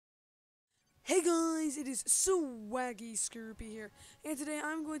Hey guys, it is swagiskorupii here, and today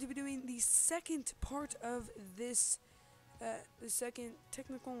I'm going to be doing the second part of this, the second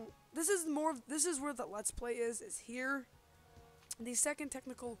technical, this is where the Let's Play is here. The second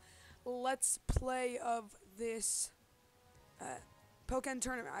technical Let's Play of this, Pokken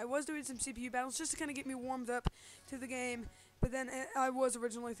tournament. I was doing some CPU battles just to kind of get me warmed up to the game, but then I was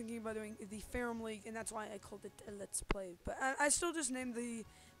originally thinking about doing the Ferrum League, and that's why I called it a Let's Play. But I still just named the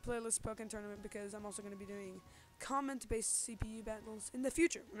playlist Pokken tournament because I'm also going to be doing comment-based CPU battles in the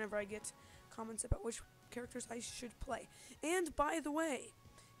future whenever I get comments about which characters I should play. And by the way,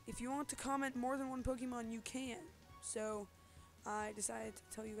 if you want to comment more than one Pokemon, you can. So I decided to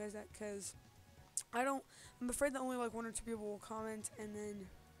tell you guys that because I'm afraid that only like 1 or 2 people will comment, and then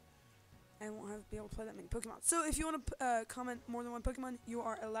I won't be able to play that many Pokemon. So if you want to comment more than 1 Pokemon, you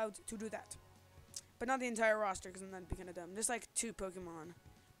are allowed to do that. But not the entire roster, because then that'd be kind of dumb. Just like 2 Pokemon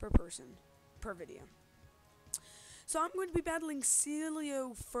per person, per video. So I'm going to be battling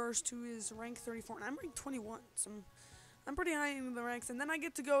Celio first, who is rank 34, and I'm rank 21. So I'm pretty high in the ranks. And then I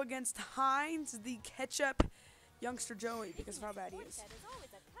get to go against Heinz, the ketchup youngster Joey, because of how bad he is.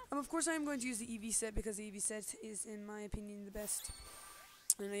 Of course, I am going to use the EV set because the EV set is, in my opinion, the best.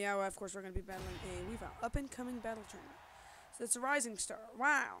 And yeah, of course, we're going to be battling a Weavile up-and-coming battle trainer. So it's a Rising Star.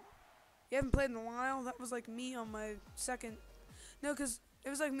 Wow. You haven't played in a while? That was like me on my second. No, because it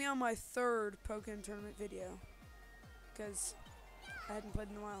was like me on my 3rd Pokken tournament video. Because I hadn't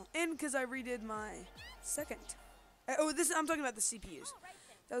played in a while. And because I redid my 2nd. I'm talking about the CPUs.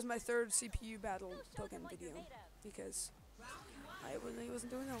 That was my 3rd CPU battle Pokken video. Because I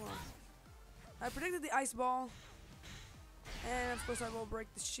wasn't doing that well. I predicted the Ice Ball. And of course I will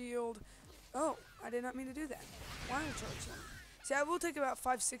break the shield. Oh, I did not mean to do that. Wild Charge him. See, I will take about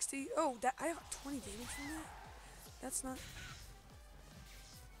 560. Oh, I got 20 damage from that? That's not...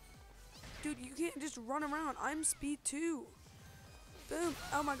 Dude, you can't just run around. I'm speed 2. Boom.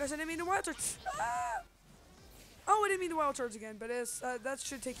 Oh my gosh, I didn't mean to Wild Charge. Ah! Oh, I didn't mean to Wild Charge again, but that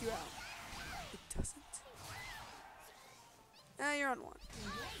should take you out. It doesn't. You're on 1.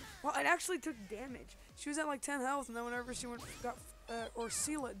 Well, it actually took damage. She was at like 10 health, and then whenever she got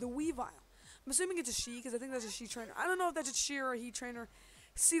Orcila, the Weavile. I'm assuming it's a she, because I think that's a she trainer. I don't know if that's a she or a he trainer.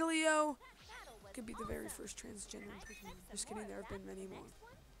 Celio could be the very first transgender Pokemon. Just kidding, there have been many more.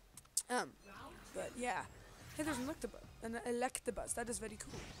 But yeah. Hey, there's an Electabuzz. That is very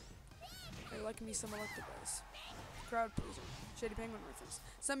cool. I like me some Electabuzz. Crowd pleaser. Shady Penguin reference.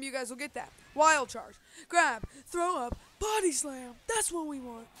 Some of you guys will get that. Wild Charge. Grab. Throw up. Body Slam. That's what we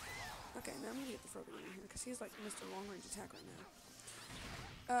want. Okay, now I'm going to get the Frogan in here, because he's like Mr. Long Range Attack right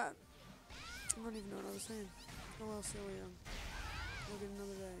now. I don't even know what I was saying. Oh well, Celio. We'll get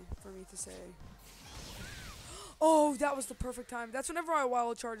another day for me to say. Oh, that was the perfect time. That's whenever I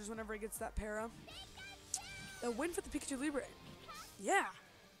Wild Charges, whenever it gets that para. A win for the Pikachu Libre. Yeah.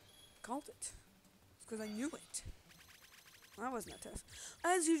 Called it. It's because I knew it. That wasn't that tough.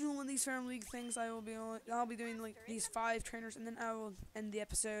 As usual in these Ferrum League things, I'll be doing like these 5 trainers, and then I will end the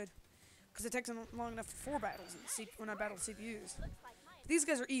episode. Because it takes long enough for 4 battles when I battle CPUs. But these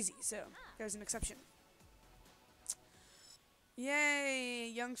guys are easy, so there's an exception. Yay,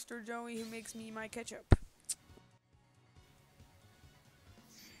 youngster Joey who makes me my ketchup.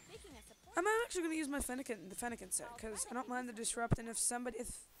 I'm actually going to use my the Fennekin set, because I don't mind the disrupt, and they're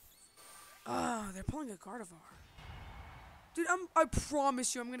pulling a Gardevoir. Dude, I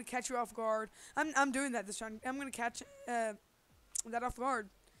promise you, I'm gonna catch you off guard. I'm doing that this time. I'm gonna catch that off guard.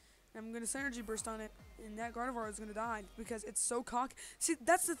 I'm gonna Synergy Burst on it, and that Gardevoir is gonna die because it's so cocky. See,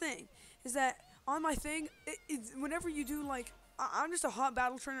 that's the thing, is that on my thing, whenever you do like, I'm just a hot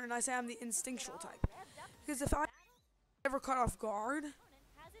battle trainer, and I say I'm the instinctual type. Because if I ever caught off guard,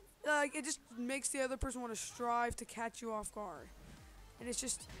 like it just makes the other person want to strive to catch you off guard, and it's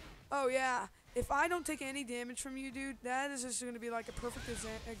just, oh yeah. If I don't take any damage from you, dude, that is just going to be like a perfect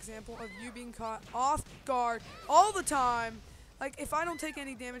example of you being caught off guard all the time. Like, if I don't take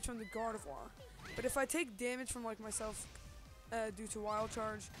any damage from the Gardevoir. But if I take damage from, like, myself due to Wild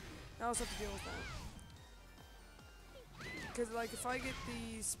Charge, I also have to deal with that. Because, like, if I get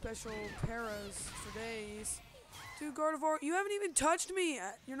these special paras for days, dude, Gardevoir, you haven't even touched me.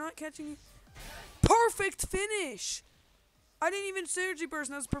 You're not catching. Perfect finish. I didn't even Synergy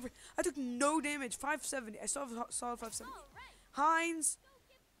Burst, and that was perfect. I took no damage, 570. I still have a solid 570. Heinz,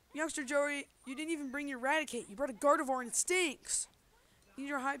 youngster Joey, you didn't even bring your Eradicate. You brought a Gardevoir, and it stinks. You need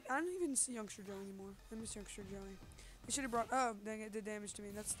your hype. I don't even see youngster Joey anymore. I miss youngster Joey. They should have brought. Oh, dang, it did damage to me.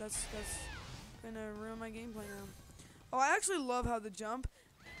 That's gonna ruin my gameplay now. Oh, I actually love how the jump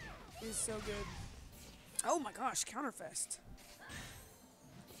is so good. Oh my gosh, Counterfest.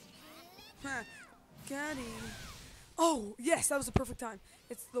 Huh. Got him. Oh, yes, that was the perfect time.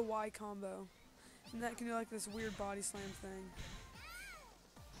 It's the Y combo. And that can do like this weird body slam thing.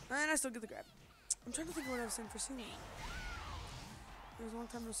 And I still get the grab. I'm trying to think of what I was saying for Celine. It was a long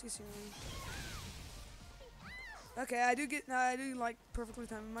time no see Celine. Okay, I do like perfectly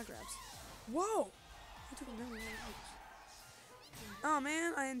timing my grabs. Whoa! I took a really long grabs. Oh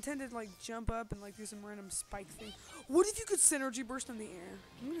man, I intended like jump up and like do some random spike thing. What if you could synergy burst in the air?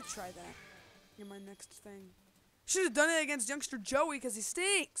 I'm gonna try that. In my next thing. Should have done it against Youngster Joey because he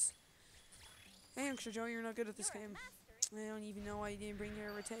stinks. Hey, Youngster Joey, you're not good at this game. I don't even know why you didn't bring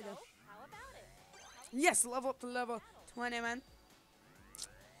your rotator. Yes, level up to level 20, man.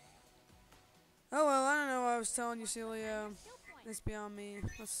 Oh well, I don't know what I was telling you, Celia. It's beyond me.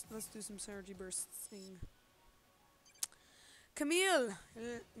 Let's do some synergy bursting. Camille,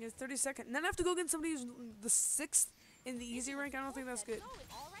 you're 32nd. And then I have to go against somebody who's the 6th in the easy rank. I don't think that's good.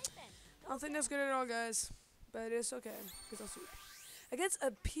 I don't think that's good at all, guys. But it's okay, because I'll sweep. Against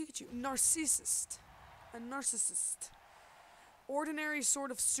a Pikachu, narcissist. A narcissist. Ordinary sort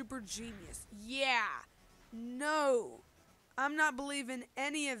of super genius. Yeah. No. I'm not believing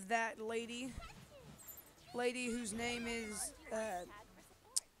any of that, lady. Lady whose name is,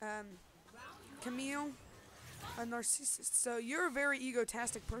 Camille. A narcissist. So you're a very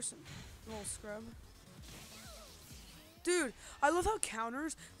egotastic person, little scrub. Dude, I love how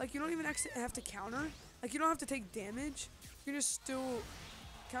counters, like you don't even actually have to counter. Like you don't have to take damage. You can just still,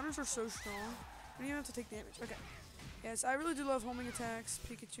 counters are so strong. You don't even have to take damage. Okay. Yes, I really do love homing attacks.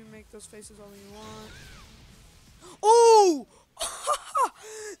 Pikachu, make those faces all you want. Oh!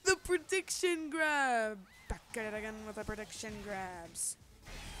 The prediction grab. Back at it again with the prediction grabs.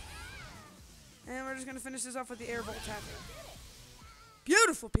 And we're just going to finish this off with the air volt tackle.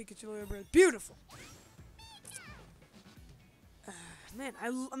 Beautiful Pikachu Libra. Beautiful. Man, I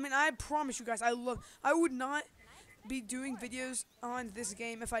mean, I promise you guys, I would not be doing videos on this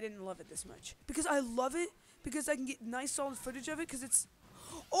game if I didn't love it this much. Because I love it, because I can get nice solid footage of it, because it's,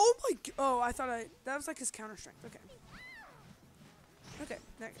 oh my, oh, I thought that was like his counter strength, okay. Okay,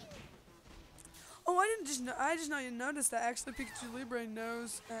 there you go. Oh, I just not even noticed that actually Pikachu Libre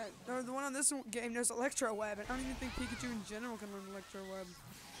knows, or the one on this game knows Electro Web, and I don't even think Pikachu in general can learn Electro Web.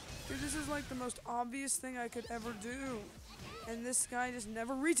 Dude, this is like the most obvious thing I could ever do. And this guy just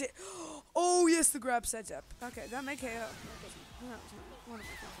never reads it. Oh, yes, the grab sets up. Okay, that may KO. No, it's not. What am I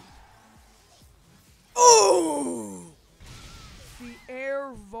thinking? Oh! The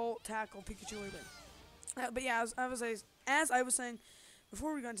air volt tackle, Pikachu Libre. But yeah, as I was saying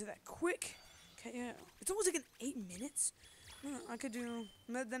before we got into that quick KO. It's almost like an 8 minutes. I could do,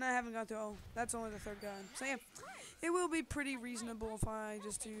 but then I haven't got to, oh, that's only the 3rd guy. So yeah, it will be pretty reasonable if I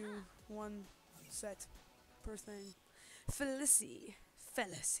just do one set per thing. Felicity,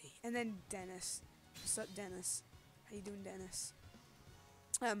 and then Dennis. What's up, Dennis? How you doing, Dennis?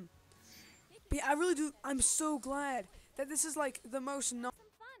 But yeah, I really do. I'm so glad that this is like the most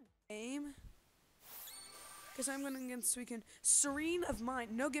game. Because I'm going against Suicune. Serene of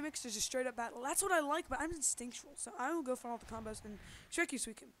Mind. No gimmicks, just a straight up battle. That's what I like, but I'm instinctual. So I will go for all the combos and trick you,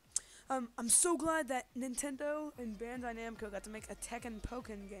 Suicune. I'm so glad that Nintendo and Bandai Namco got to make a Tekken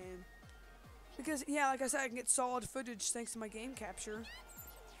Pokken game. Because, yeah, like I said, I can get solid footage thanks to my game capture.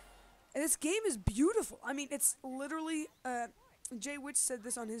 And this game is beautiful. I mean, it's literally, Jay Witch said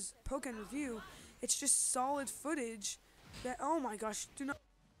this on his Pokken review. It's just solid footage that, oh my gosh, do not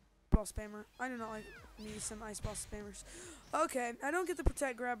ball spammer. I do not like me some ice ball spammers. Okay, I don't get the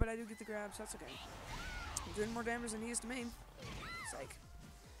protect grab, but I do get the grab, so that's okay. I'm doing more damage than he is to me. Psych.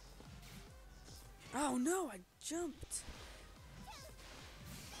 Oh no, I jumped.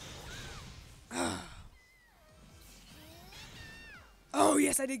 Oh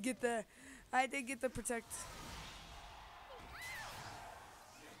yes, I did get the protect.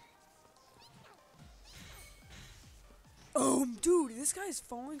 Oh, dude, this guy is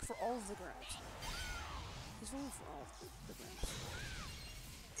falling for all of the grabs. He's falling for all of the grabs.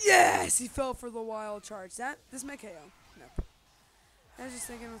 Yes, he fell for the wild charge. This may KO. Nope. I was just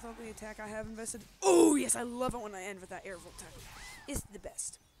thinking with all the attack I have invested. Oh yes, I love it when I end with that air volt tackle. It's the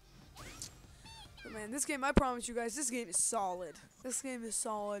best. But man, this game, I promise you guys, this game is solid. This game is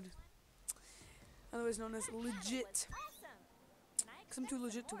solid. Otherwise known as legit. Because I'm too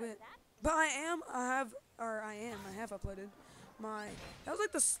legit to win. But I have uploaded my, that was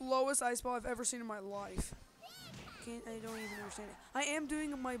like the slowest ice ball I've ever seen in my life. I don't even understand it. I am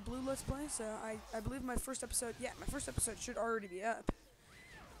doing my blue Let's Play, so I believe my first episode, should already be up.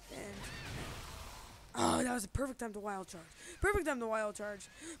 And, oh, that was a perfect time to wild charge. Perfect time to wild charge.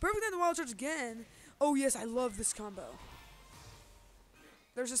 Perfect time to wild charge again. Oh yes, I love this combo.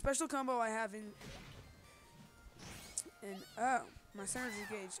 there's a special combo I have in oh, my synergy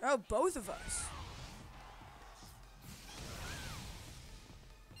gauge. Oh, both of us.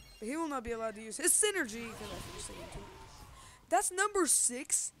 But he will not be allowed to use his synergy because I finished the game too. That's number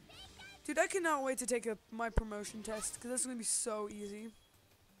 6. Dude, I cannot wait to take my promotion test because that's going to be so easy.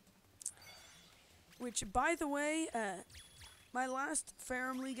 Which, by the way, my last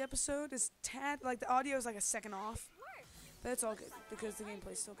Ferrum League episode is like the audio is like a second off. But it's all good because the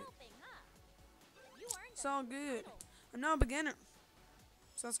gameplay's still good. It's all good. I'm not a beginner.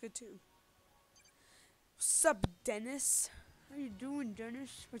 So that's good too. What's up, Dennis? How you doing,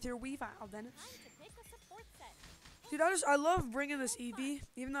 Dennis? With your Weavile, Dennis? Dude, I love bringing this Eevee,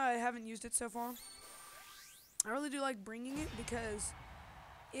 even though I haven't used it so far. I really do like bringing it because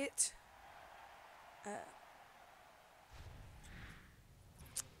it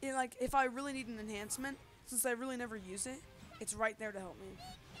like, if I really need an enhancement, since I really never use it, it's right there to help me.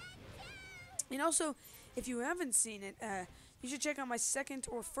 And also, if you haven't seen it, you should check out my second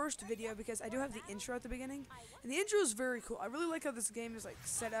or first video because I do have the intro at the beginning. And the intro is very cool. I really like how this game is like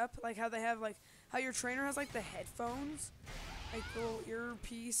set up, like how they have like how your trainer has like the headphones, like the little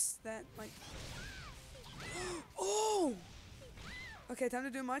earpiece that like. Oh. Okay, time to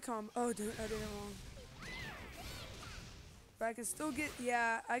do my combo. Oh, dude, I did it wrong. But I can still get.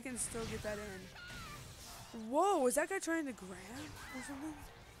 Yeah, I can still get that in. Whoa, is that guy trying to grab or something?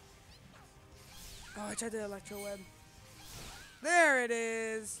 Oh, I tried the electro web. There it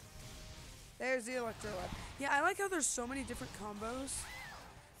is. There's the electro web. Yeah, I like how there's so many different combos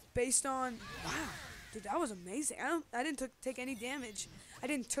based on. Wow, dude, that was amazing. I didn't take any damage. I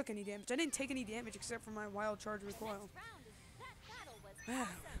didn't take any damage except for my wild charge recoil. Wow.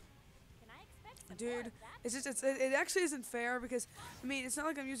 Dude, it's just it actually isn't fair because I mean it's not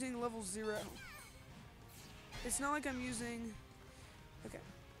like I'm using level 0. It's not like I'm using. Okay,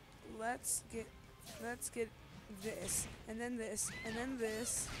 let's get this and then this and then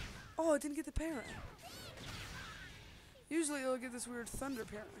this. Oh, I didn't get the para. Usually it'll get this weird thunder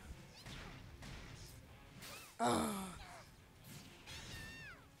para. Oh.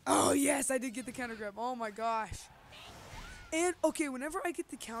 Oh yes, I did get the counter grab. Oh my gosh. And okay, whenever I get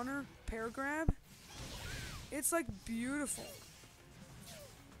the counter para grab, it's like beautiful.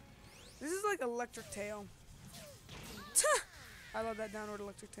 This is like electric tail. I love that downward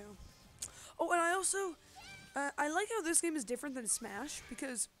electric tail. Oh, and I also I like how this game is different than Smash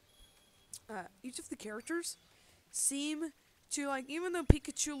because each of the characters seem to, like, even though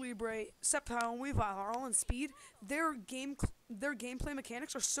Pikachu, Libre, Sceptile, and Weavile are all in speed, their gameplay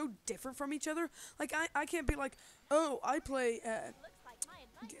mechanics are so different from each other. Like, I can't be like, oh, I play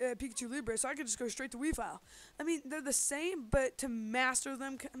Pikachu Libre, so I could just go straight to Weavile. I mean, they're the same, but to master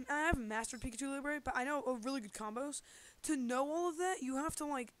them, I haven't mastered Pikachu Libre, but I know really good combos. To know all of that, you have to,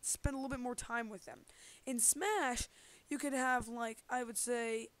 like, spend a little bit more time with them. In Smash, you could have, like, I would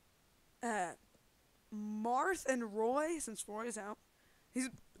say, Marth and Roy, since Roy is out.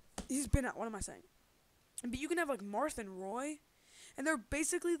 He's been out, what am I saying? But you can have, like, Marth and Roy, and they're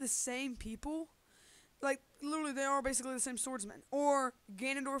basically the same people. Like, literally, they are basically the same swordsmen. Or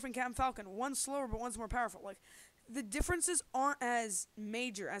Ganondorf and Captain Falcon. One's slower, but one's more powerful. Like, the differences aren't as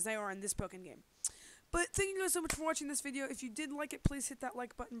major as they are in this Pokken game. But thank you guys so much for watching this video. If you did like it, please hit that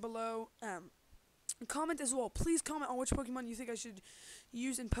like button below. Comment as well. Please comment on which Pokemon you think I should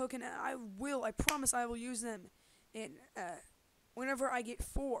use in Pokken. And I promise I will use them in, whenever I get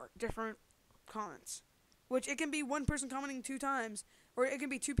 4 different comments. Which, it can be one person commenting 2 times, or it can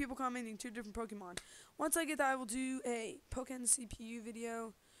be 2 people commenting 2 different Pokemon. Once I get that, I will do a Pokken CPU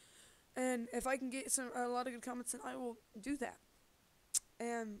video. And if I can get a lot of good comments, then I will do that.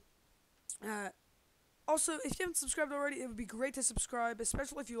 And, also, if you haven't subscribed already, it would be great to subscribe,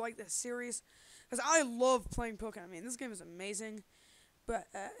 especially if you like this series. Because I love playing Pokken. I mean, this game is amazing. But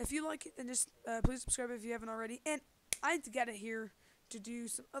if you like it, then just please subscribe if you haven't already. And I got it here to do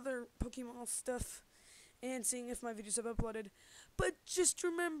some other Pokemon stuff and seeing if my videos have uploaded. But just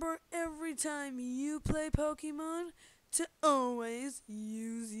remember, every time you play Pokemon, to always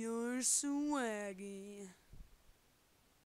use your swaggy.